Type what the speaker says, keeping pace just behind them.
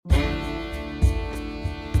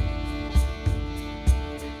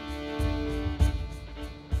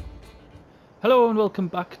Hello and welcome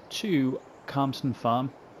back to Calmsden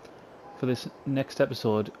Farm for this next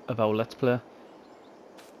episode of our Let's Play.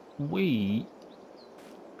 We're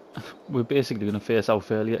basically going to face our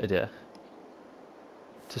failure today.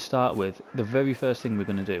 To start with, the very first thing we're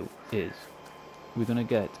going to do is we're going to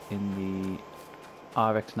get in the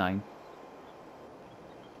RX-9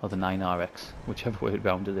 or the 9RX, whichever way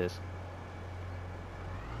around it is,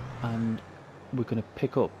 and we're going to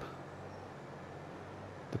pick up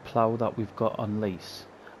the plough that we've got on lease.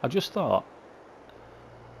 I just thought,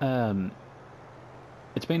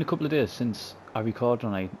 it's been a couple of days since I recorded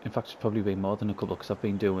on it. In fact, it's probably been more than a couple because I've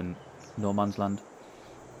been doing No Man's Land.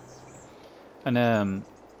 And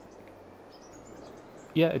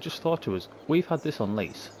yeah, I just thought to us, we've had this on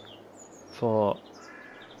lease for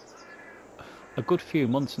a good few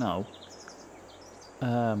months now.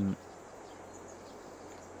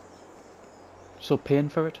 So paying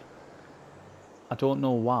for it. I don't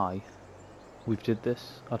know why we've did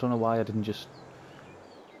this. I don't know why I didn't just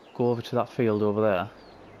go over to that field over there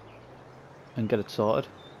and get it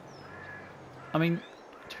sorted. I mean,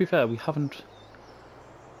 to be fair, we haven't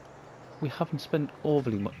spent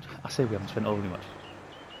overly much. I say we haven't spent overly much.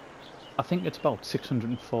 I think it's about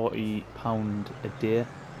 £640 a day.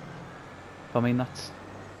 I mean, that's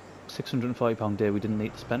 £640 a day we didn't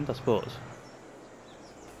need to spend, I suppose.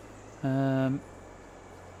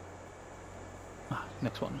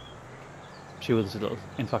 Next one. I'm sure there's a little.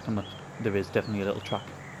 In fact, I'm not. There is definitely a little track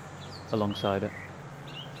alongside it.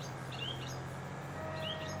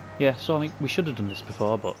 Yeah, so I mean, we should have done this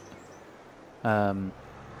before, but I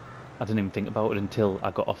didn't even think about it until I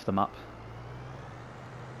got off the map.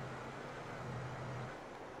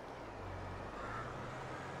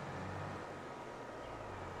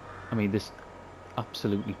 I mean, this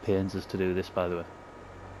absolutely pains us to do this, by the way.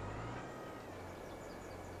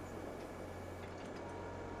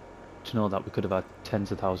 To know that we could have had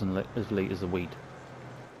tens of thousands of litres of wheat.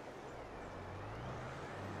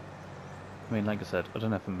 I mean, like I said, I don't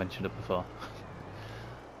know if I mentioned it before.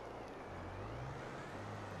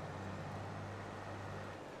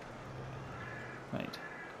 Right,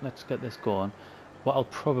 let's get this going. What I'll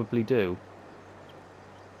probably do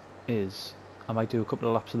is I might do a couple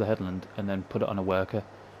of laps of the headland and then put it on a worker,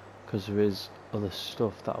 because there is other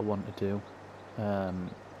stuff that I want to do.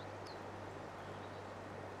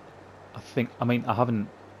 I mean, I haven't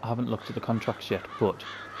looked at the contracts yet, but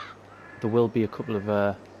there will be a couple of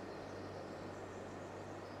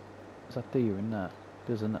is that deer in there?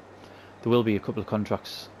 Isn't it? There will be a couple of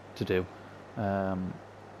contracts to do,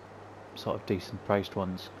 sort of decent priced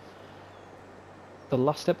ones. The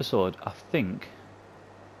last episode, I think,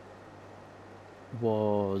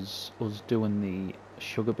 was us doing the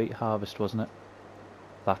sugar beet harvest, wasn't it?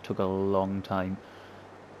 That took a long time,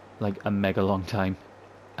 like a mega long time.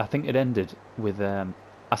 I think it ended with, I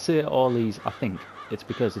say all these, I think, it's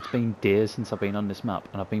because it's been days since I've been on this map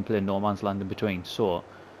and I've been playing No Man's Land in between, so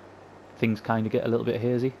things kind of get a little bit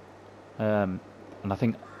hazy. And I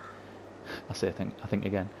think, I think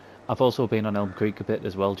again, I've also been on Elm Creek a bit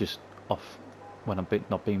as well, just off when I'm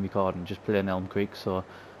not being recording, just playing Elm Creek, so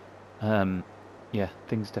yeah,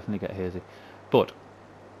 things definitely get hazy. But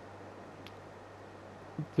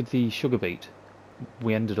with the sugar beet,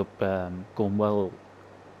 we ended up going well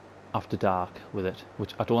after dark with it,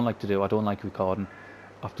 which I don't like to do. I don't like recording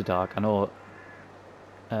after dark. I know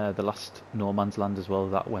the last No Man's Land as well,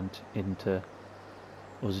 that went into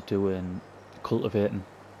us doing cultivating,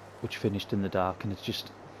 which finished in the dark, and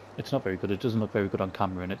it's not very good. It doesn't look very good on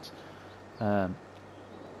camera, and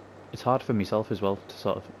it's hard for myself as well to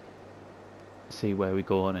sort of see where we're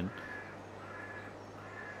going and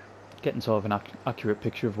getting sort of an accurate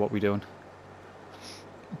picture of what we're doing.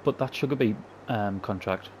 But that sugar beet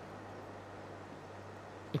contract,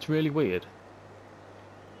 it's really weird.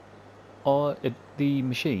 The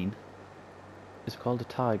machine is called a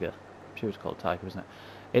Tiger. I'm sure it's called Tiger, isn't it?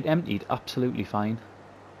 It emptied absolutely fine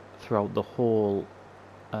throughout the whole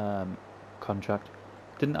contract.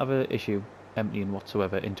 Didn't have an issue emptying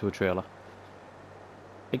whatsoever into a trailer.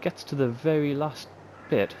 It gets to the very last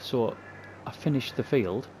bit, so I finished the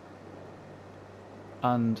field,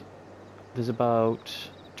 and there's about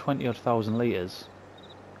 20 odd thousand litres.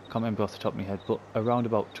 Can't remember off the top of my head, but around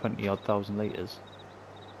about 20 odd thousand litres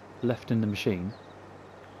left in the machine,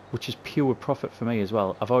 which is pure profit for me as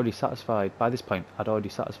well. I've already satisfied, by this point, I'd already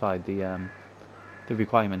satisfied the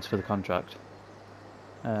requirements for the contract.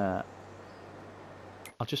 I'll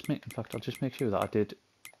just make sure that I did.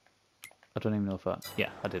 I don't even know if yeah,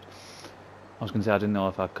 I did. I was going to say I didn't know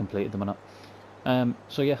if I completed them or not.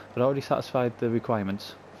 So yeah, I'd already satisfied the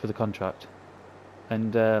requirements for the contract,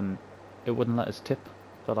 and it wouldn't let us tip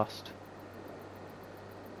the last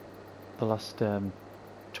the last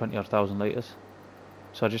 20 odd thousand litres.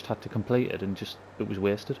 So I just had to complete it, and it was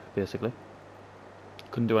wasted basically.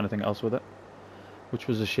 Couldn't do anything else with it, which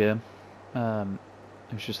was a shame.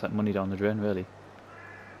 It was just like money down the drain really.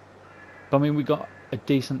 But I mean, we got a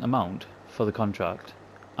decent amount for the contract,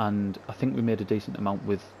 and I think we made a decent amount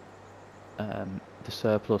with the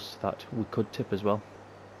surplus that we could tip as well.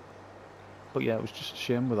 But yeah, it was just a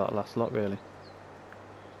shame with that last lot really.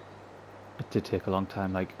 It did take a long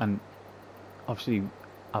time, like, and obviously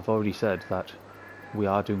I've already said that we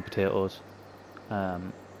are doing potatoes. I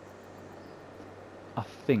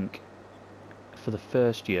think for the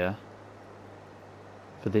first year,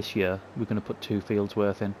 for this year, we're going to put 2 fields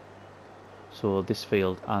worth in. So this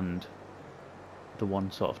field and the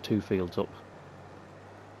one sort of 2 fields up.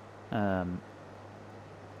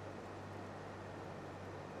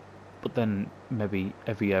 But then maybe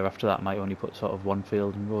every year after that might only put sort of 1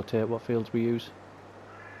 field and rotate what fields we use.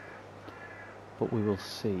 But we will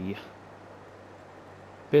see.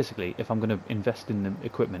 Basically, if I'm going to invest in the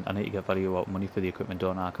equipment, I need to get value out of money for the equipment,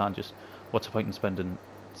 don't I? I can't just, what's the point in spending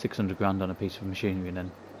 600 grand on a piece of machinery and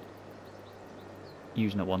then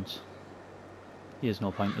using it once? There's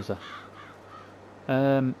no point, is there?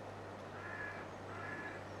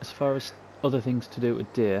 As far as other things to do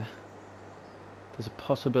today, there's a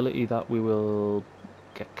possibility that we will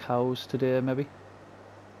get cows today, maybe.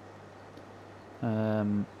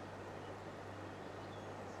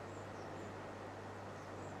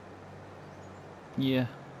 Yeah,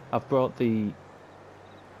 I've brought the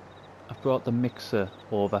mixer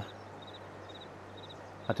over.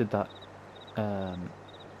 I did that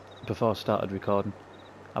before I started recording.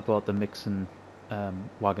 I brought the mixing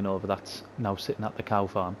wagon over. That's now sitting at the cow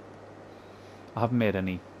farm. I haven't made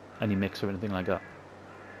any mix or anything like that.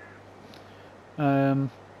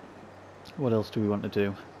 What else do we want to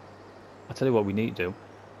do? I'll tell you what we need to do.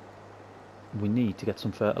 We need to get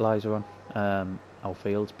some fertiliser on our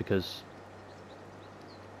fields, because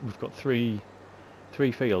we've got three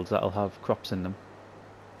fields that'll have crops in them,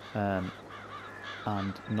 and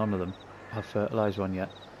none of them have fertiliser on yet.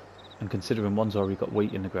 And considering one's already got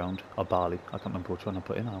wheat in the ground, or barley, I can't remember which one I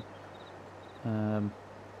put in now.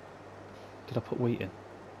 Did I put wheat in?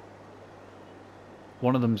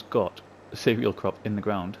 One of them's got a cereal crop in the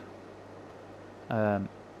ground, and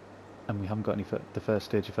we haven't got any the first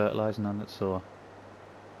stage of fertilising on it, so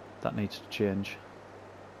that needs to change.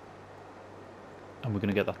 And we're going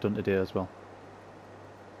to get that done today as well,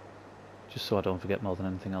 just so I don't forget more than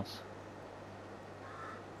anything else.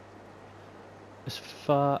 As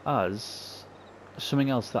far as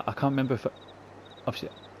something else that I can't remember if obviously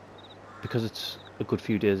because it's a good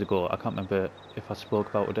few days ago, I can't remember if I spoke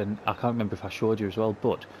about it, and I can't remember if I showed you as well,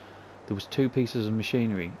 but there was 2 pieces of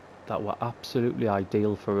machinery that were absolutely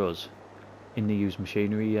ideal for us in the used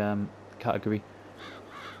machinery category.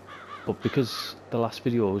 But because the last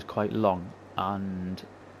video was quite long, and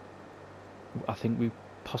I think we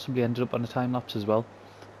possibly ended up on a time lapse as well,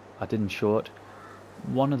 I didn't show it.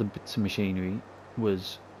 One of the bits of machinery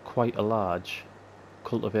was quite a large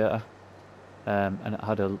cultivator, and it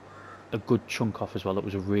had a good chunk off as well. It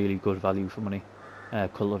was a really good value for money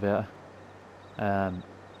cultivator. That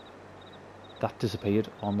disappeared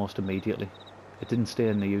almost immediately. It didn't stay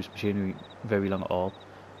in the used machinery very long at all.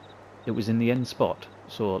 It was in the end spot,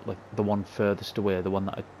 so like the one furthest away, the one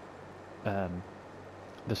that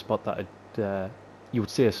the spot that you would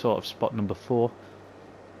say a sort of spot number 4,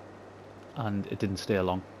 and it didn't stay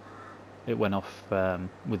long. It went off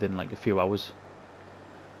within like a few hours.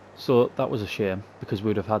 So that was a shame, because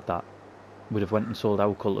we'd have had that. We'd have went and sold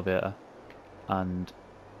our cultivator and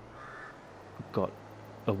got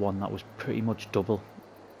a one that was pretty much double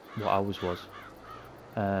what ours was.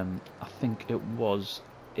 I think it was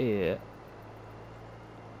a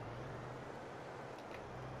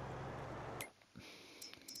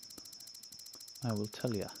I will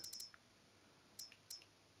tell you.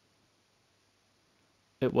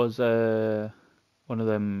 It was one of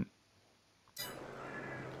them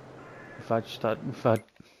Vagstad,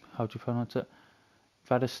 how do you pronounce it?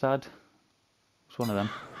 Vadestad? It's one of them.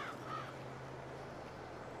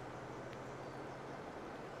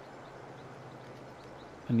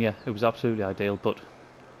 And yeah, it was absolutely ideal, but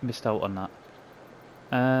missed out on that.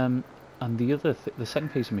 And the other, the second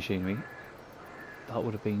piece of machinery, that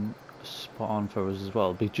would have been spot on for us as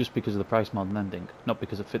well, just because of the price more than anything, not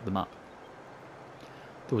because it fit the map.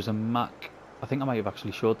 There was a Mack, I think I might have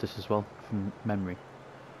actually showed this as well from memory.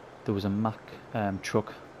 There was a Mack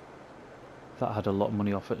truck that had a lot of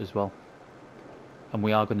money off it as well, and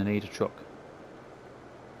we are going to need a truck.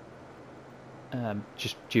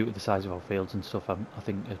 Just due to the size of our fields and stuff, I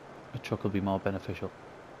think a truck will be more beneficial.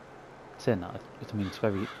 saying that, I mean, it's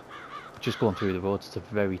very, just going through the roads, it's a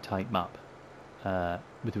very tight map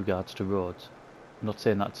with regards to roads. I'm not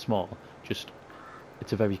saying that's small, just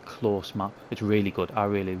it's a very close map. It's really good. I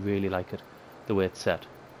really like it, the way it's set.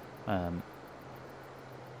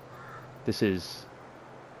 This is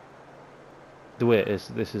the way it is.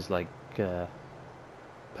 This is like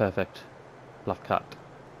perfect Black Cat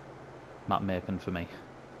map making for me.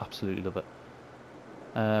 Absolutely love it.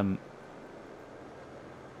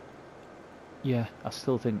 Yeah, I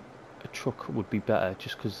still think a truck would be better,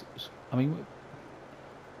 just because, I mean,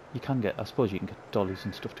 you can get, I suppose you can get dollies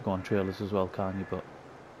and stuff to go on trailers as well, can't you? But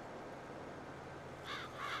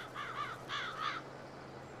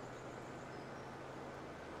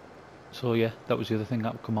so yeah, that was the other thing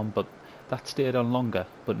that would come on, but that stayed on longer,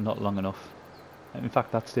 but not long enough. In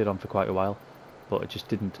fact, that stayed on for quite a while, but it just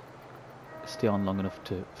didn't stay on long enough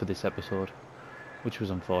for this episode, which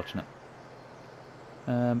was unfortunate.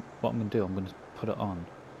 What I'm going to do, I'm going to put it on.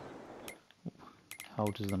 How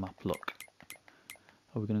does the map look?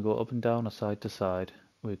 Are we going to go up and down or side to side?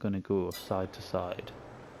 We're going to go side to side.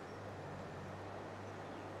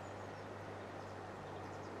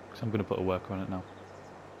 So I'm going to put a worker on it now.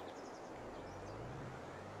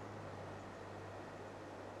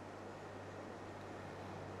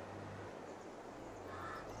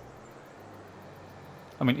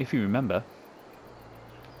 I mean, if you remember,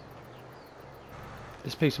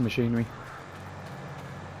 this piece of machinery,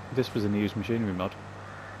 this was in the used machinery mod.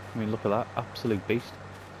 I mean, look at that, absolute beast.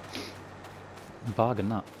 Bargain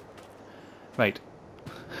that. Right.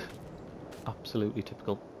 Absolutely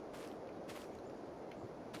typical.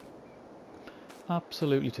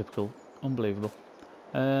 Absolutely typical. Unbelievable.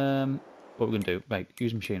 What we're going to do, right,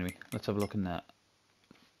 use machinery. Let's have a look in that.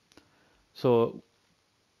 So,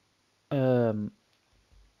 we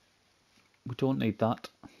don't need that,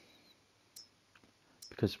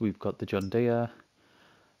 because we've got the John Deere.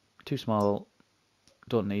 Too small,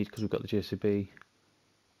 don't need, because we've got the JCB,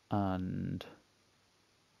 and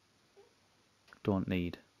don't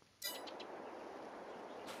need.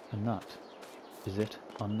 And that is it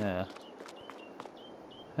on there.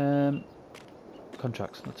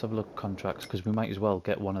 Contracts, let's have a look at contracts, because we might as well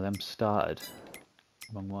get one of them started.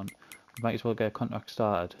 Wrong one. We might as well get a contract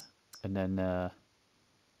started, and then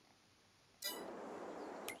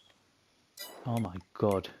oh my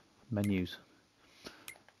god, menus.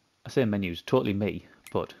 I say menus, totally me,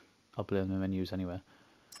 but I'll blame the menus anyway.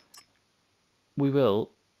 We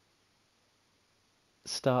will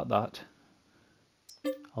start that.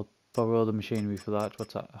 I'll borrow the machinery for that.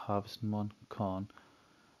 What's that? Harvesting one, corn.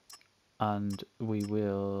 And we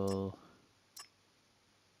will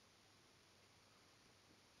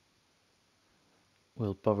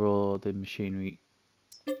borrow the machinery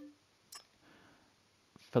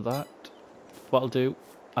for that. What I'll do,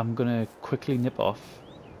 I'm gonna quickly nip off,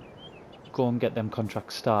 go and get them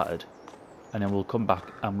contracts started, and then we'll come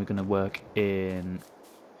back and we're gonna work in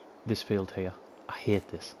this field here. I hate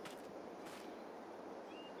this,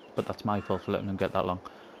 but that's my fault for letting them get that long.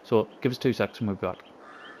 So give us 2 seconds and we'll be back.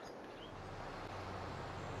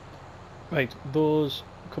 Right, those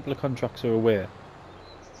couple of contracts are away.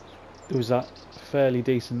 There was that fairly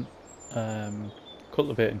decent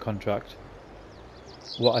cultivating contract.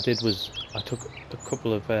 What I did was I took a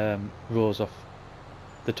couple of rows off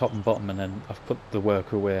the top and bottom, and then I've put the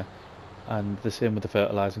worker away, and the same with the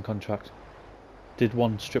fertilising contract. Did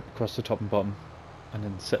one strip across the top and bottom, and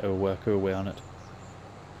then set a worker away on it.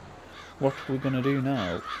 What we're going to do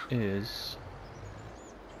now is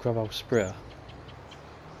grab our sprayer,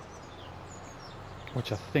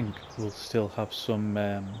 which I think will still have some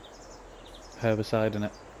herbicide in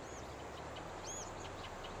it,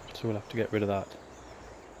 so we'll have to get rid of that.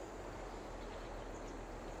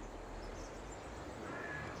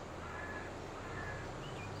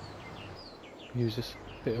 Use this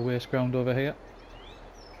bit of waste ground over here.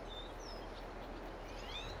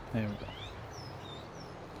 There we go.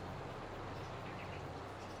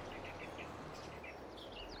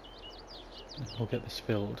 We'll get this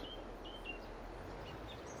filled.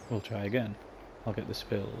 We'll try again. I'll get this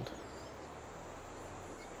filled.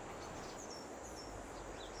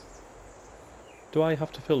 Do I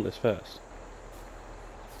have to fill this first?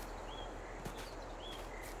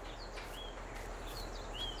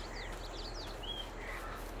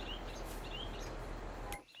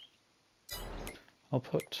 I'll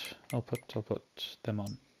put them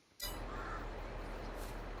on.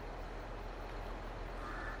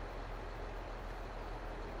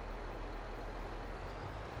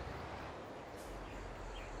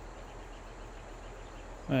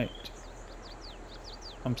 Right.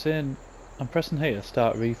 I'm pressing here,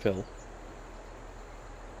 start refill.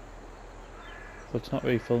 but it's not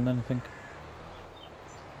really filling anything.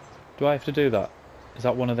 Do I have to do that? Is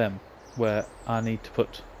that one of them where I need to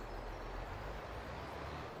put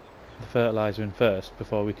the fertiliser in first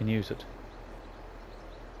before we can use it?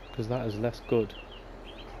 Because that is less good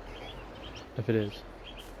if it is.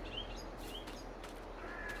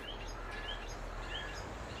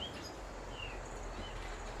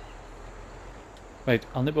 Right,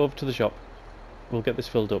 I'll nip over to the shop. We'll get this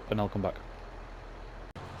filled up and I'll come back.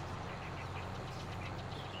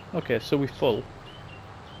 Okay, so we're full.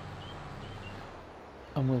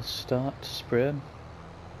 And we'll start to spray 'em.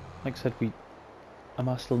 Like I said, am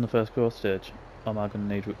I still in the first growth stage? Or am I going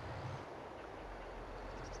to need...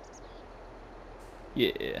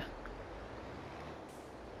 Yeah.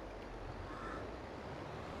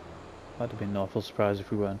 That'd have been an awful surprise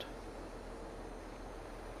if we weren't.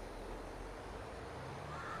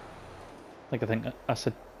 Like I think I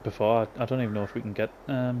said before, I don't even know if we can get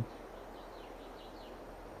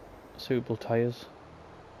suitable tyres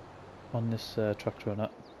on this tractor or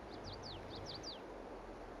not.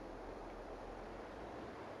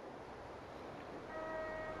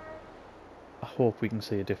 I hope we can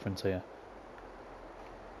see a difference here.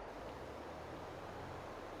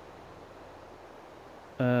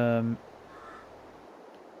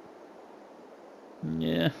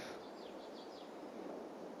 Yeah.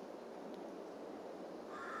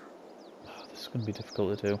 Oh, this is going to be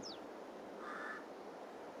difficult to do.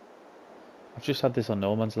 I've just had this on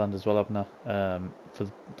No Man's Land as well, haven't I?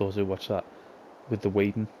 For those who watch that, with the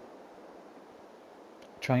weeding.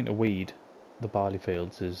 Trying to weed the barley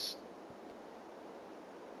fields is...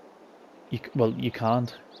 well, you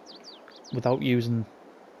can't. Without using...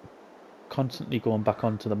 constantly going back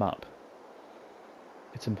onto the map.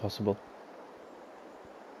 It's impossible.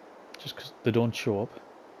 Just because they don't show up.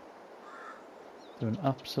 They're an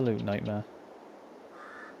absolute nightmare.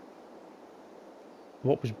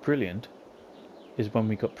 What was brilliant is when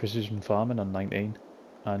we got precision farming on 19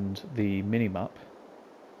 and the mini-map,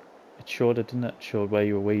 it showed it, didn't it? It showed where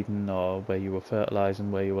you were weeding or where you were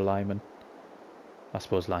fertilising, where you were liming. I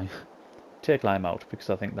suppose lime. Take lime out because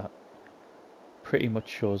I think that pretty much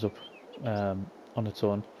shows up on its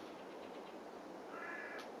own.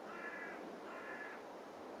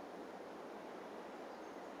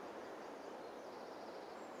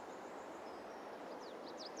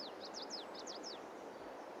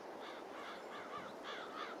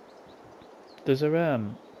 There's a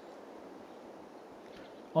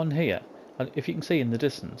on here, if you can see in the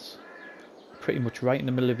distance, pretty much right in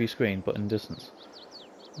the middle of your screen, but in distance,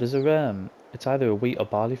 there's a it's either a wheat or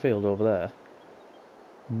barley field over there.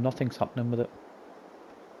 Nothing's happening with it,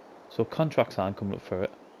 so contracts aren't coming up for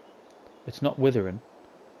it. It's not withering,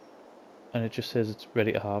 and it just says it's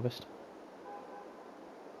ready to harvest.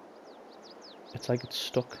 It's like it's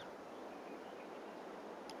stuck.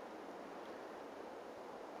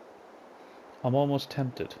 I'm almost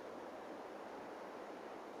tempted.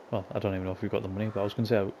 Well, I don't even know if we've got the money, but I was going to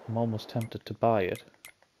say I'm almost tempted to buy it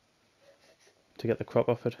to get the crop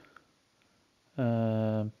off it.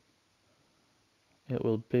 It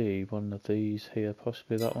will be one of these here,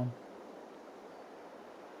 possibly that one.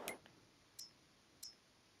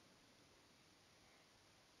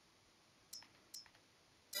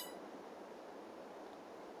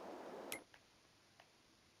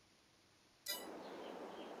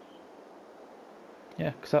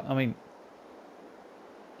 Yeah, because I mean,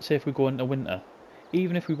 say if we go into winter,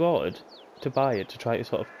 even if we wanted to buy it to try to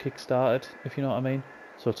sort of kickstart it, if you know what I mean,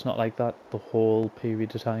 so it's not like that the whole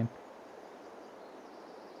period of time,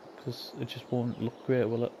 because it just won't look great,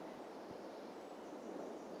 will it?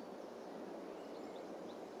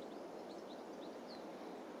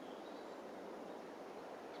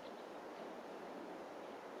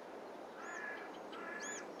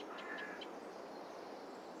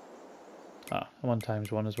 Ah, I'm on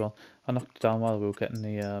 ×1 as well. I knocked it down while we were getting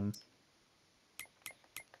the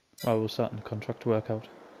while we were starting the contract to work out.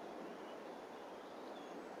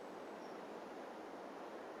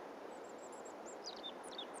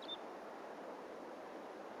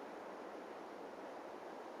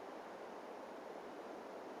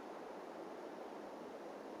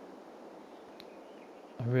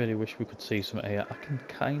 I really wish we could see some here. I can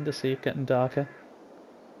kind of see it getting darker,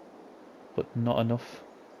 but not enough.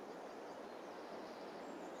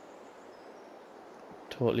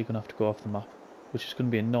 Totally going to have to go off the map, which is going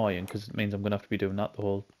to be annoying because it means I'm going to have to be doing that the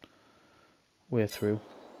whole way through.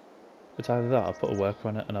 It's either that or I've put a worker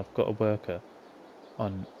on it, and I've got a worker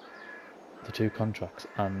on the 2 contracts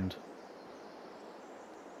and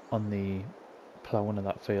on the ploughing of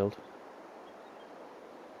that field.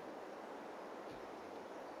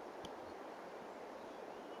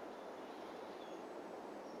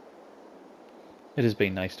 It has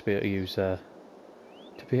been nice to be able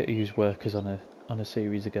to use workers on a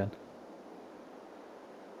series again.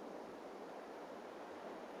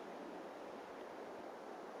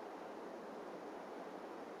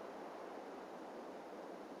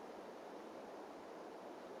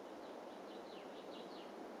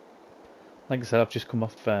 Like I said, I've just come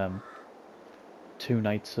off 2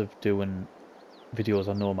 nights of doing videos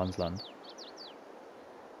on No Man's Land,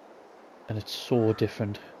 and it's so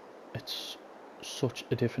different. It's such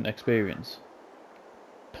a different experience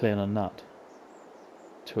playing on that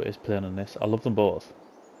to it is playing on this. I love them both,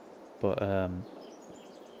 but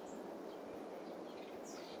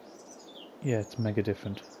yeah, it's mega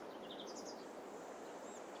different.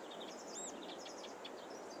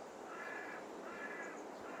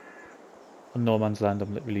 On No Man's Land,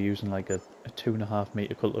 I'm literally using like a 2.5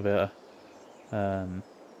 metre cultivator, a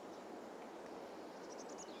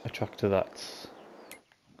tractor that's,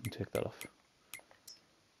 I'm gonna take that off,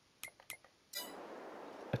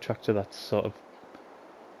 a tractor that's sort of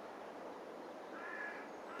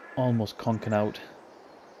almost conking out.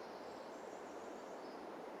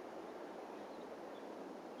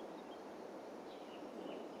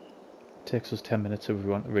 It takes us 10 minutes if we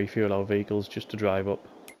want to refuel our vehicles just to drive up.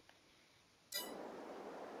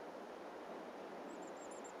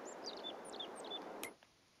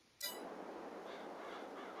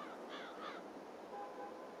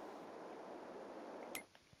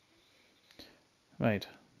 Right,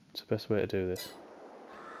 it's the best way to do this.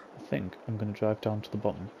 I think I'm going to drive down to the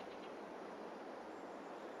bottom.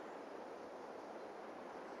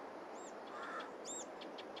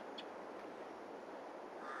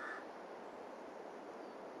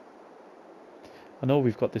 I know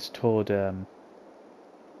we've got this towed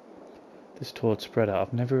spreader.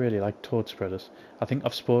 I've never really liked towed spreaders. I think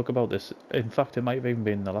I've spoke about this. In fact, it might have even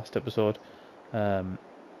been in the last episode.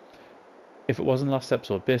 If it wasn't the last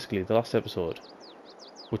episode, basically the last episode,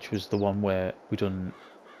 which was the one where we done,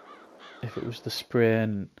 if it was the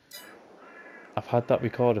spraying, I've had that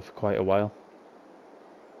recorded for quite a while,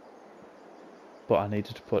 but I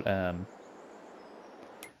needed to put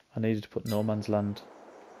No Man's Land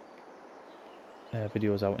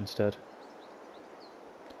videos out instead,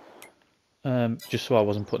 just so I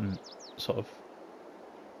wasn't putting sort of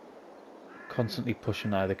constantly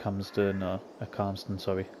pushing either Calmsden or Calmsden,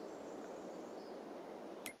 sorry.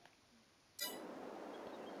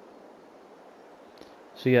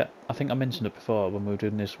 So yeah, I think I mentioned it before when we were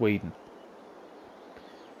doing this weeding.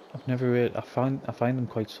 I've never really, I find them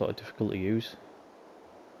quite sort of difficult to use.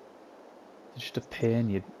 They're just a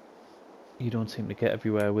pain. You don't seem to get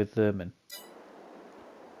everywhere with them, and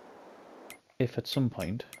if at some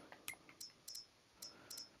point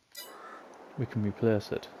we can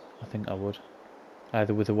replace it, I think I would.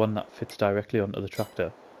 Either with the one that fits directly onto the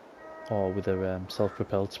tractor, or with a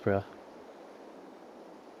self-propelled sprayer.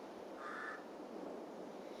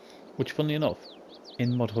 Which, funnily enough,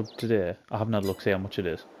 in Mod Hub today, I haven't had a look see how much it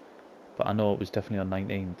is, but I know it was definitely on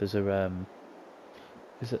 19. There's a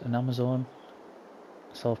is it an Amazon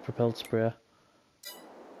self-propelled sprayer?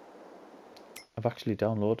 I've actually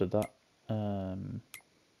downloaded that.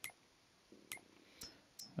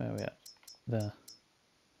 Where are we at? There.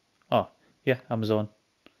 Oh, yeah, Amazon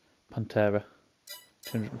Pantera,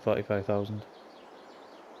 245,000.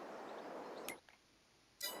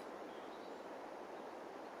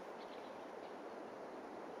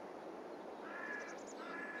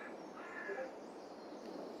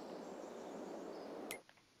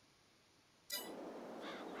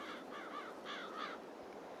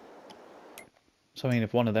 So I mean,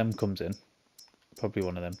 if one of them comes in, probably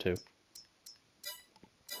one of them too.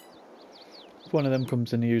 If one of them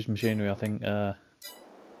comes in to use machinery, I think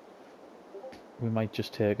we might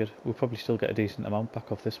just take it. We'll probably still get a decent amount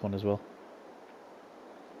back off this one as well.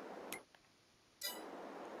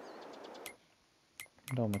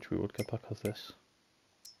 I don't know how much we would get back off this.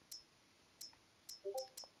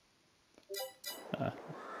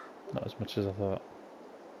 Not as much as I thought.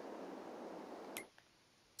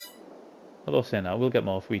 Although saying that, we'll get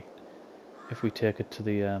more if we take it to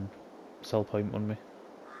the sell point, won't we?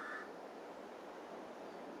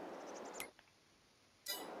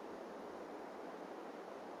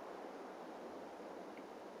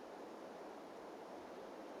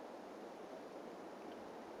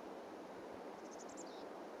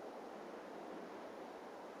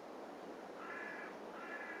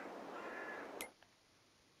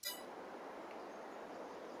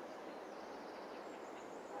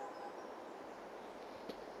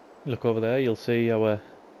 Look over there, you'll see our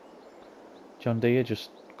John Deere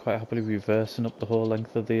just quite happily reversing up the whole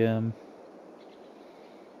length of the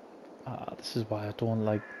this is why I don't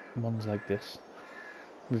like ones like this.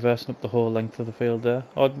 reversing up the whole length of the field there.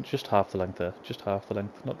 Or just half the length there. Just half the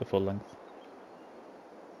length, not the full length.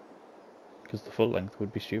 Because the full length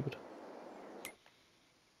would be stupid.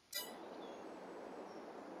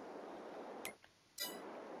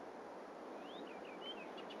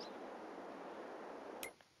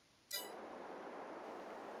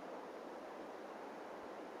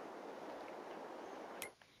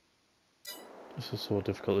 This is so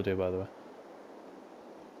difficult to do, by the way.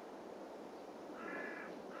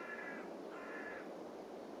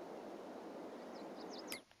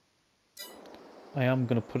 I am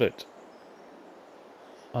going to put it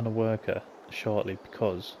on a worker shortly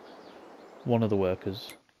because one of the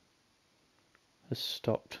workers has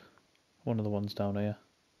stopped. One of the ones down here.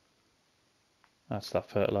 That's that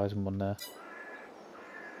fertilising one there.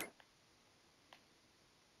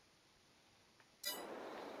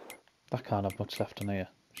 That can't have much left on here,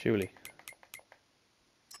 surely.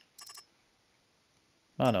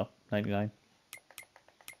 I know, 99.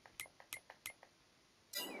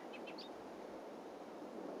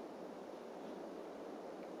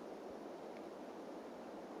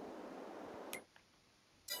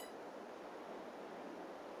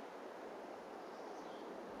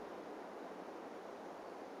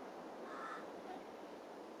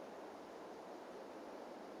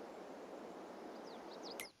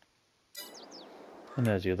 And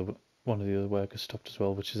there's the other one of the other workers stopped as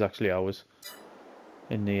well, which is actually ours.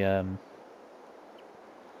 In the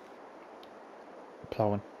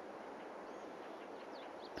ploughing.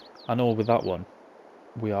 I know with that one,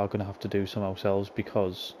 we are going to have to do some ourselves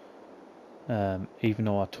because even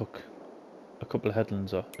though I took a couple of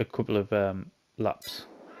headlands or a couple of laps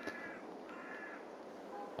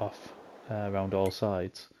off around all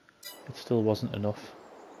sides, it still wasn't enough.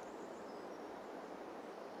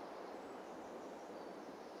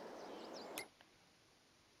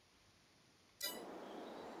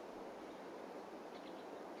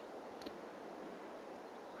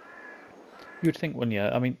 You'd think when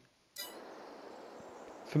I mean,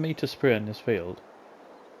 for me to spray in this field,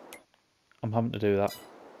 I'm having to do that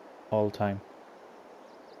all the time.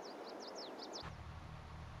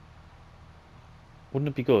 Wouldn't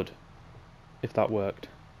it be good if that worked?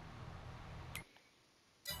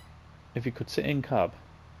 If you could sit in cab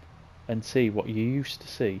and see what you used to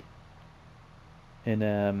see in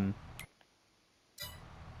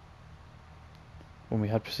when we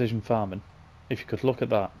had precision farming, if you could look at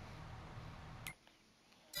that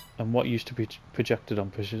and what used to be projected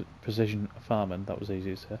on precision farming, that was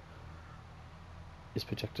easy to say, is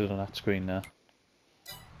projected on that screen there.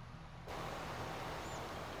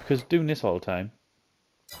 Because doing this all the time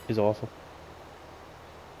is awful.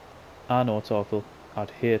 I know it's awful.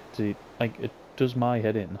 I'd hate to, like, it does my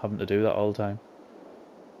head in having to do that all the time.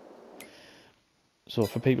 So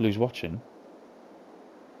for people who's watching,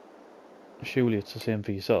 surely it's the same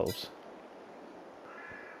for yourselves.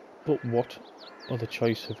 But what other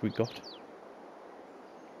choice have we got?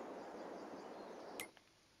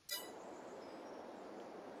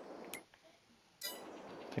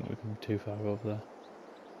 I think we're going too far over there.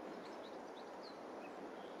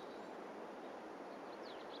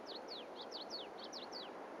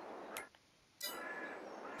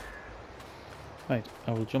 Right,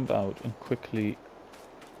 I will jump out and quickly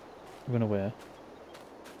run away.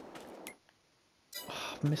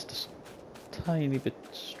 Oh, I've missed a tiny bit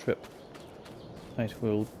strip. Right,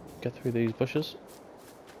 we'll get through these bushes.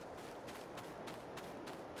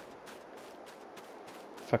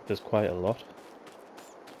 In fact, there's quite a lot.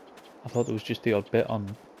 I thought there was just the odd bit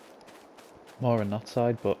on more on that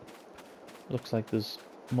side, but looks like there's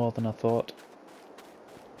more than I thought.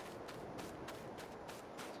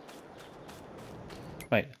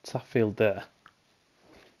 Right, it's that field there.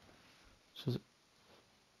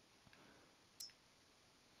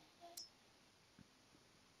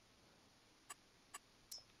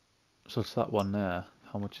 So it's that one there.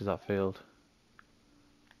 How much is that field?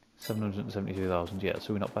 772,000, yeah,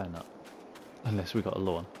 so we're not buying that. Unless we got a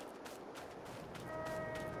loan.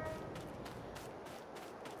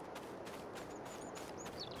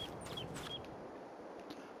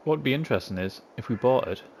 What would be interesting is, if we bought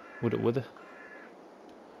it, would it wither?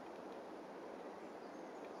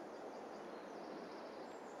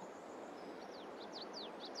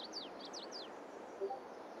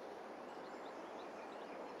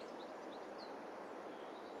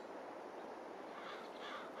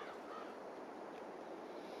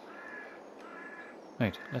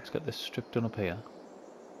 Right, let's get this strip done up here.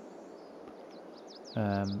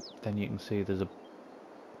 Then you can see there's a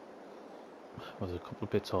couple of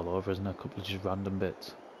bits all over, isn't there? A couple of just random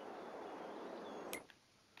bits.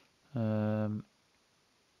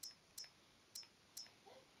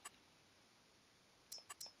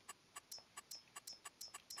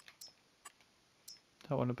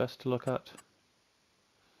 That one best to look at?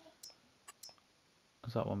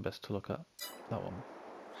 Is that one best to look at? That one.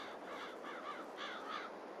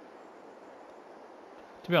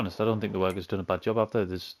 To be honest, I don't think the worker's done a bad job, have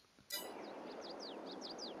they?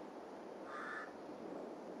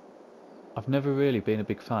 I've never really been a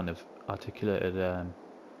big fan of articulated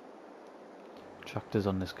tractors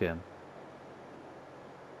on this game.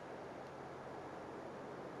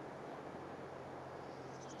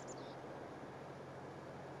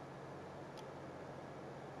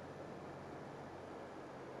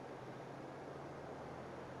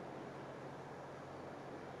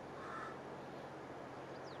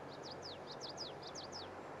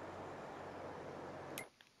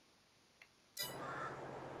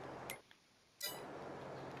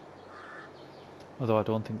 Although I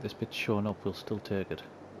don't think this bit's showing up, we'll still take it.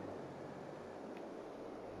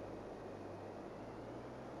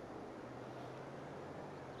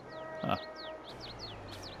 Ah,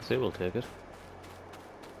 I say we'll take it.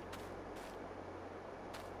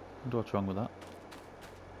 Wonder what's wrong with that.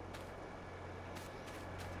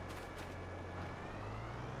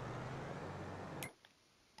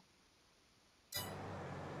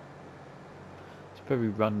 It's a very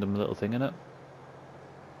random little thing, innit?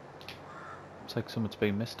 It's like something's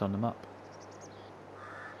been missed on the map.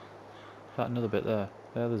 That another bit there.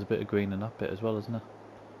 There's a bit of green in that bit as well, isn't there?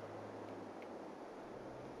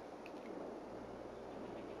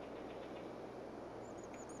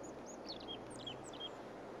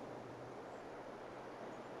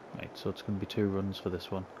 Right, so it's going to be 2 runs for this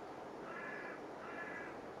one.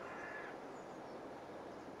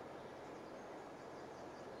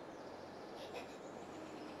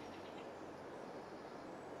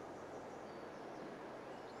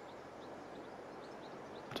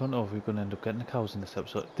 I don't know if we're going to end up getting the cows in this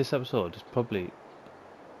episode. This episode is probably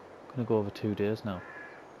going to go over 2 days now.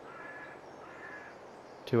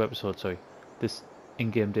 2 episodes, sorry. This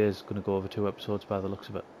in-game day is going to go over 2 episodes by the looks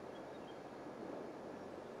of it.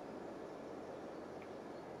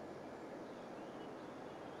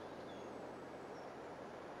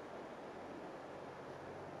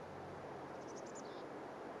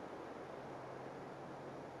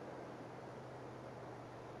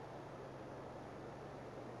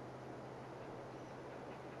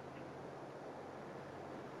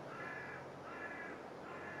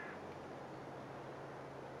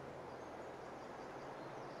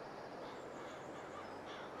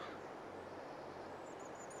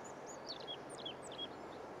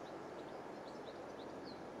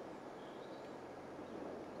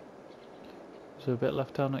 Is there a bit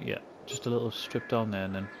left down? Not yet. Just a little strip down there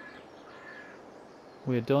and then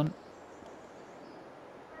we're done.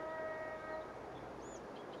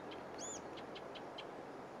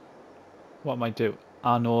 What I might do,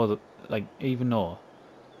 I know that, like, even though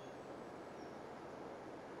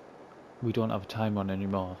we don't have a timer on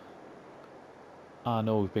anymore, I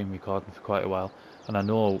know we've been recording for quite a while, and I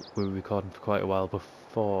know we were recording for quite a while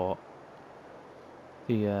before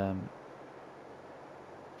the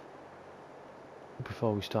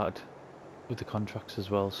before we started with the contracts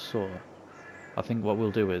as well. So I think what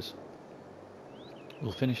we'll do is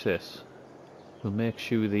we'll finish this, we'll make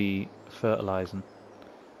sure the fertilising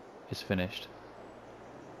is finished.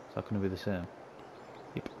 Is that going to be the same?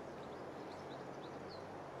 Yep.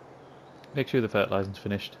 Make sure the fertilising's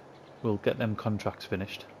finished, we'll get them contracts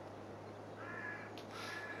finished,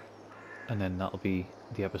 and then that'll be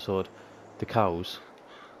the episode. The cows,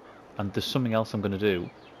 and there's something else I'm going to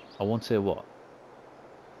do, I won't say what,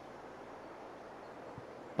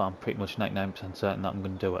 but I'm pretty much 99% certain that I'm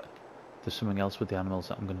going to do it. There's something else with the animals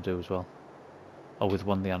that I'm going to do as well, or with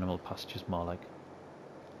one of the animal pastures more like.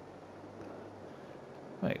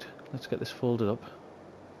 Right, let's get this folded up.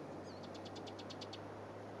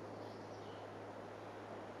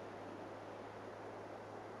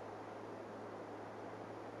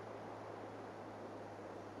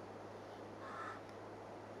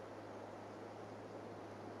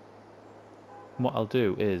 And what I'll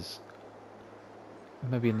do is,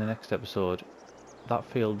 maybe in the next episode, that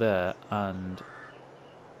field there and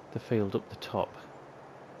the field up the top,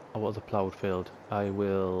 or what the ploughed field, I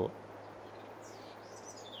will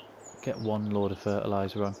get 1 load of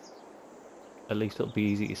fertiliser on. At least it'll be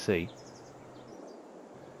easy to see,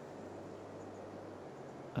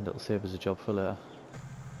 and it'll save us a job for later.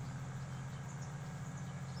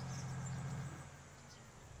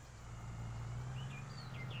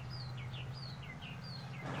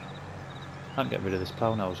 I can get rid of this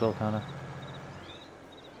plough now as well, can't I?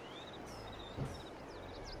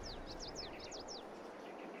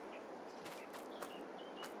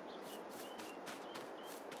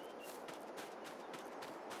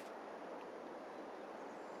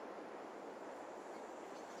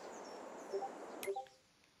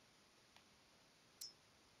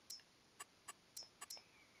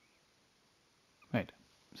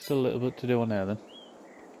 still a little bit to do on there then.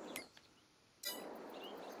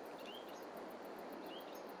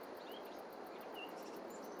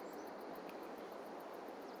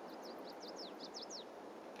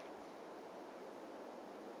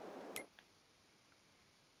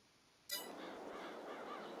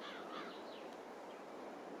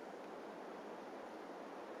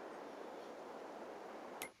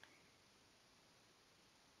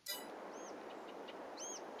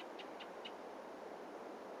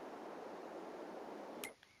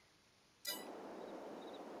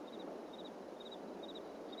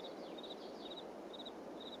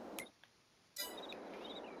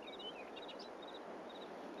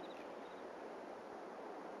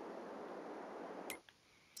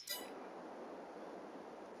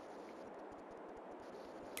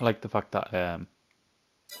 I like the fact that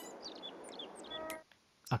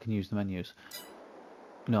I can use the menus.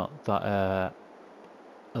 No, that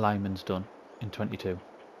alignment's done in 22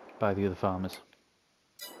 by the other farmers.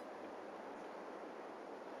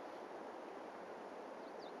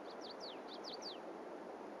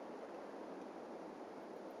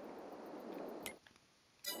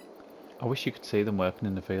 I wish you could see them working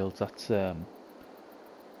in the fields. That's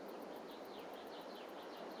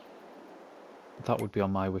that would be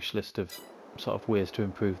on my wish list of sort of ways to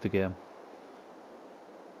improve the game.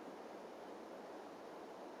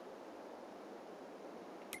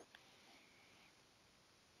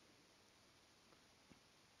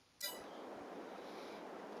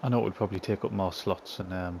 I know it would probably take up more slots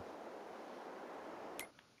and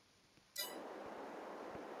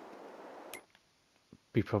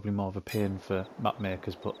be probably more of a pain for map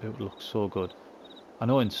makers, but it would look so good. I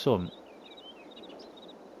know in some,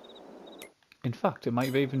 in fact it might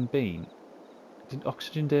have even been, did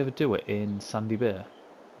Oxygen David do it in Sandy Bay,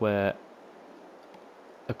 where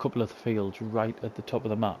a couple of the fields right at the top of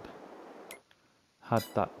the map had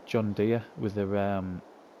that John Deere with a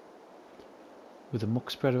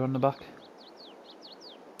muck spreader on the back?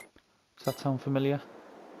 Does that sound familiar?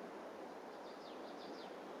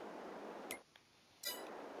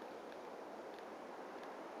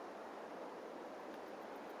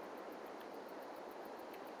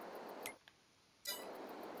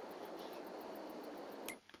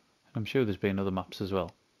 I'm sure there's been other maps as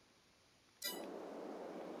well.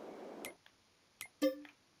 Didn't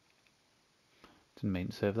mean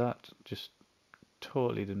to save that, just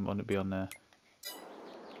totally didn't want to be on there.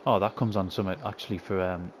 Oh, that comes on Summit actually for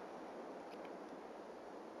I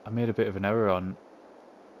made a bit of an error on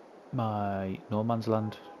my No Man's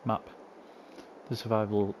Land map, the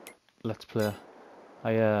survival let's play.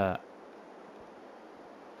 The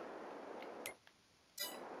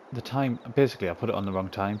time, basically I put it on the wrong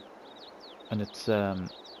time, and it's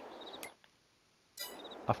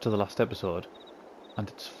after the last episode, and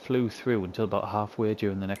it's flew through until about halfway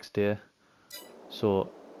during the next day.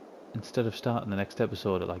 So instead of starting the next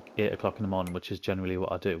episode at like 8 o'clock in the morning, which is generally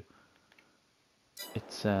what I do,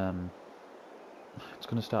 it's going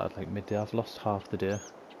to start at like midday. I've lost half the day.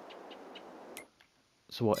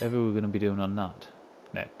 So whatever we're going to be doing on that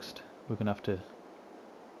next, we're going to have to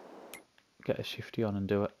get a shifty on and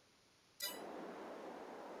do it.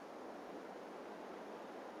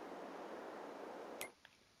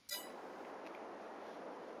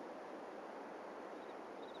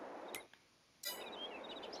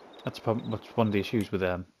 That's one of the issues with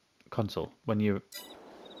console. When you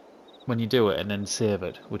do it and then save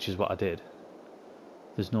it, which is what I did,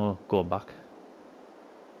 there's no going back.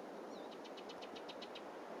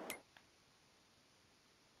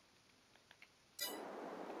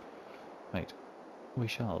 Right, we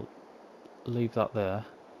shall leave that there.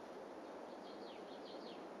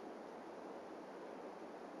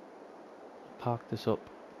 Park this up.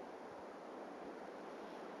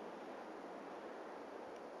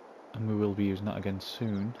 And we will be using that again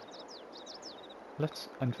soon.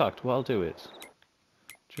 In fact, what I'll do is,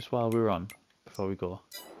 just while we're on, before we go,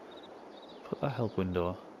 put that help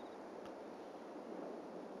window.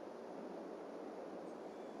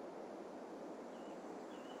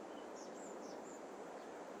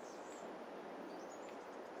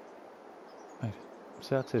 Right,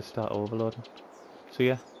 so that's it, start overloading. So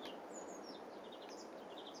yeah,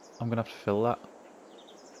 I'm going to have to fill that.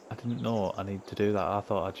 I didn't know I need to do that. I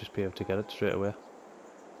thought I'd just be able to get it straight away.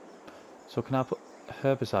 So can I put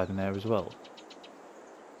herbicide in there as well?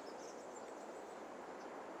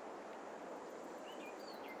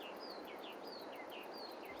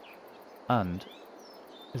 And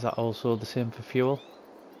is that also the same for fuel?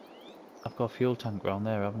 I've got a fuel tank around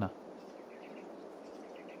there, haven't I?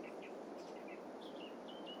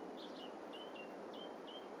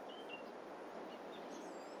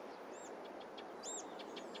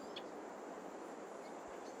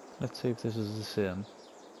 Let's see if this is the same.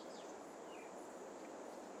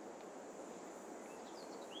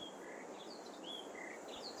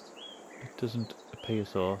 It doesn't appear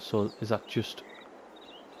so. So is that just...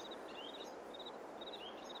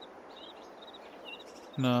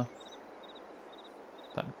 No.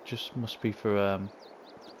 That just must be for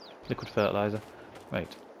liquid fertilizer.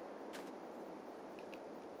 Right.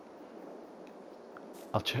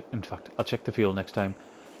 I'll check. In fact, I'll check the field next time.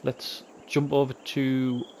 Let's jump over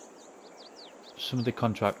to some of the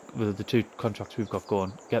the two contracts we've got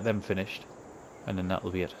going. Get them finished, and then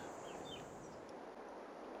that'll be it.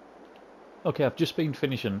 Okay, I've just been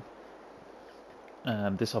finishing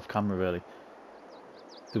this off camera. Really,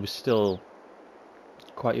 there was still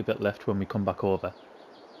quite a bit left when we come back over.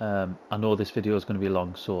 I know this video is going to be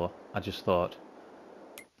long, so I just thought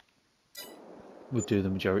we'd do the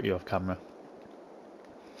majority off camera.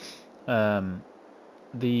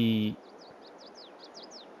 The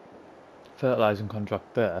fertilising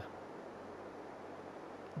contract there,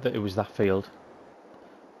 that it was that field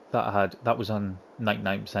that was on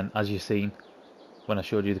 99%, as you've seen when I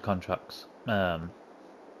showed you the contracts. So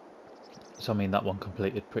I mean that one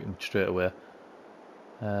completed pretty much straight away.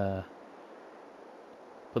 But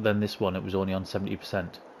then this one, it was only on 70%,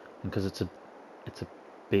 and because it's a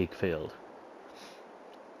big field,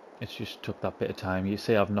 it's just took that bit of time. You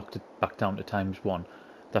see I've knocked it back down to ×1.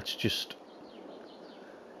 That's just,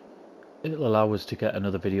 it'll allow us to get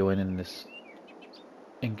another video in this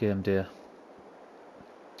in-game day.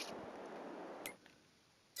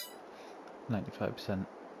 95%.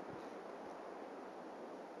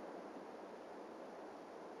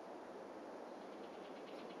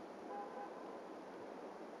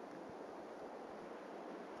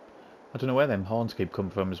 I don't know where them horns keep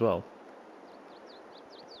coming from as well.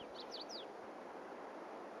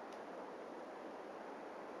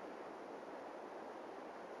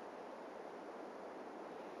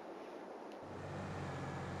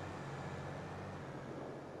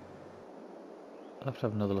 I'll have to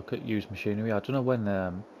have another look at used machinery. I don't know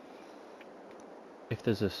when, if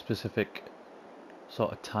there's a specific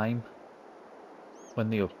sort of time when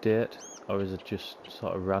they update, or is it just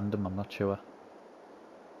sort of random? I'm not sure.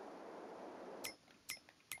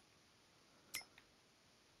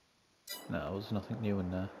 No, there's nothing new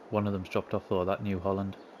in there. One of them's dropped off though, that New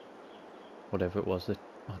Holland. Whatever it was, I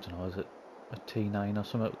don't know, is it a T9 or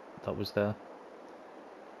something that was there?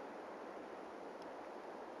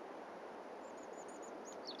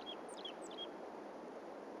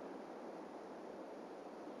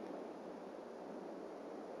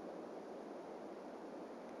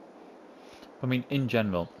 I mean, in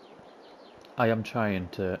general, I am trying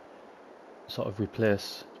to sort of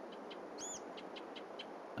replace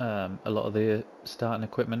a lot of the starting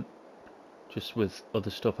equipment just with other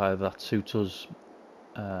stuff either that suits us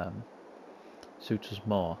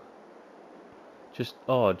more, just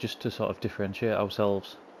to sort of differentiate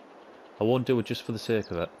ourselves. I won't do it just for the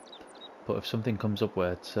sake of it, but if something comes up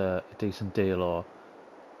where it's a decent deal, or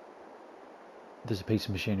there's a piece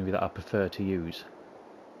of machinery that I prefer to use,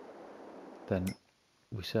 then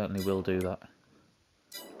we certainly will do that.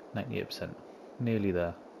 98%, nearly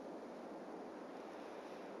there.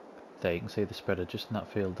 There you can see the spreader just in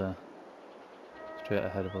that field there, straight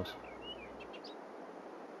ahead of us.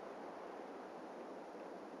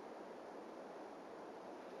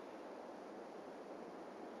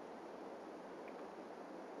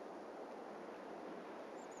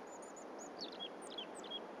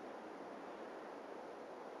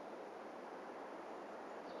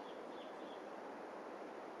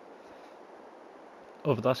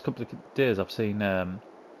 Over the last couple of days I've seen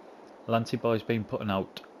Lancy Boys been putting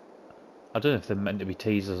out, I don't know if they're meant to be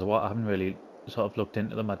teasers or what, I haven't really sort of looked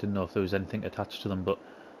into them. I didn't know if there was anything attached to them, but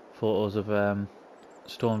photos of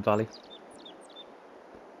Stone Valley.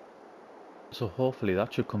 So hopefully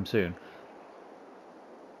that should come soon.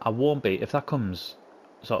 I won't be, if that comes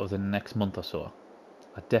sort of the next month or so,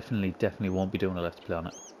 I definitely won't be doing a Let's Play on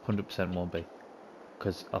it. 100% won't be.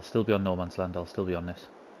 Because I'll still be on No Man's Land, I'll still be on this.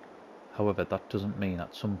 However, that doesn't mean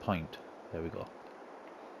at some point, there we go.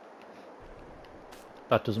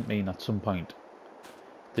 That doesn't mean at some point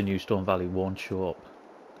the new Stone Valley won't show up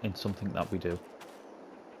in something that we do.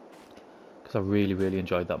 Because I really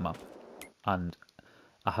enjoyed that map. And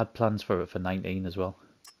I had plans for it for 19 as well.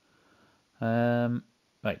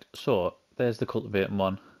 Right, so there's the cultivating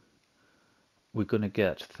one. We're going to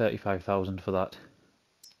get 35,000 for that,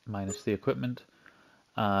 minus the equipment.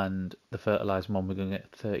 And the fertilising one we're going to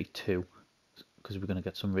get 32, because we're going to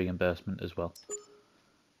get some reimbursement as well.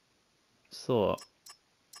 So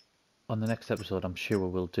on the next episode I'm sure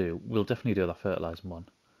we'll definitely do that fertilising one.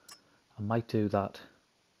 I might do that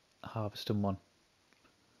harvesting one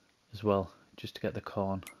as well, just to get the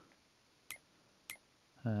corn.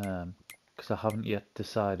 Because I haven't yet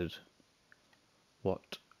decided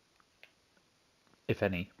what, if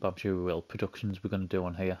any, but I'm sure we will, productions we're going to do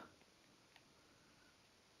on here.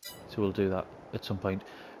 So we'll do that at some point.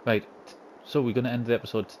 Right, so we're going to end the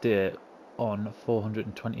episode today on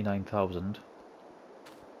 429,000.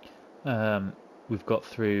 We've got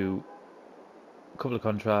through a couple of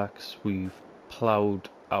contracts, we've ploughed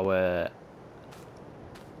our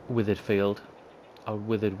withered field, our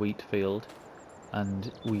withered wheat field,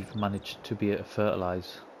 and we've managed to be able to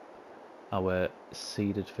fertilise our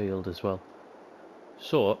seeded field as well.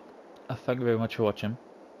 So, I thank you very much for watching,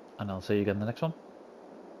 and I'll see you again in the next one.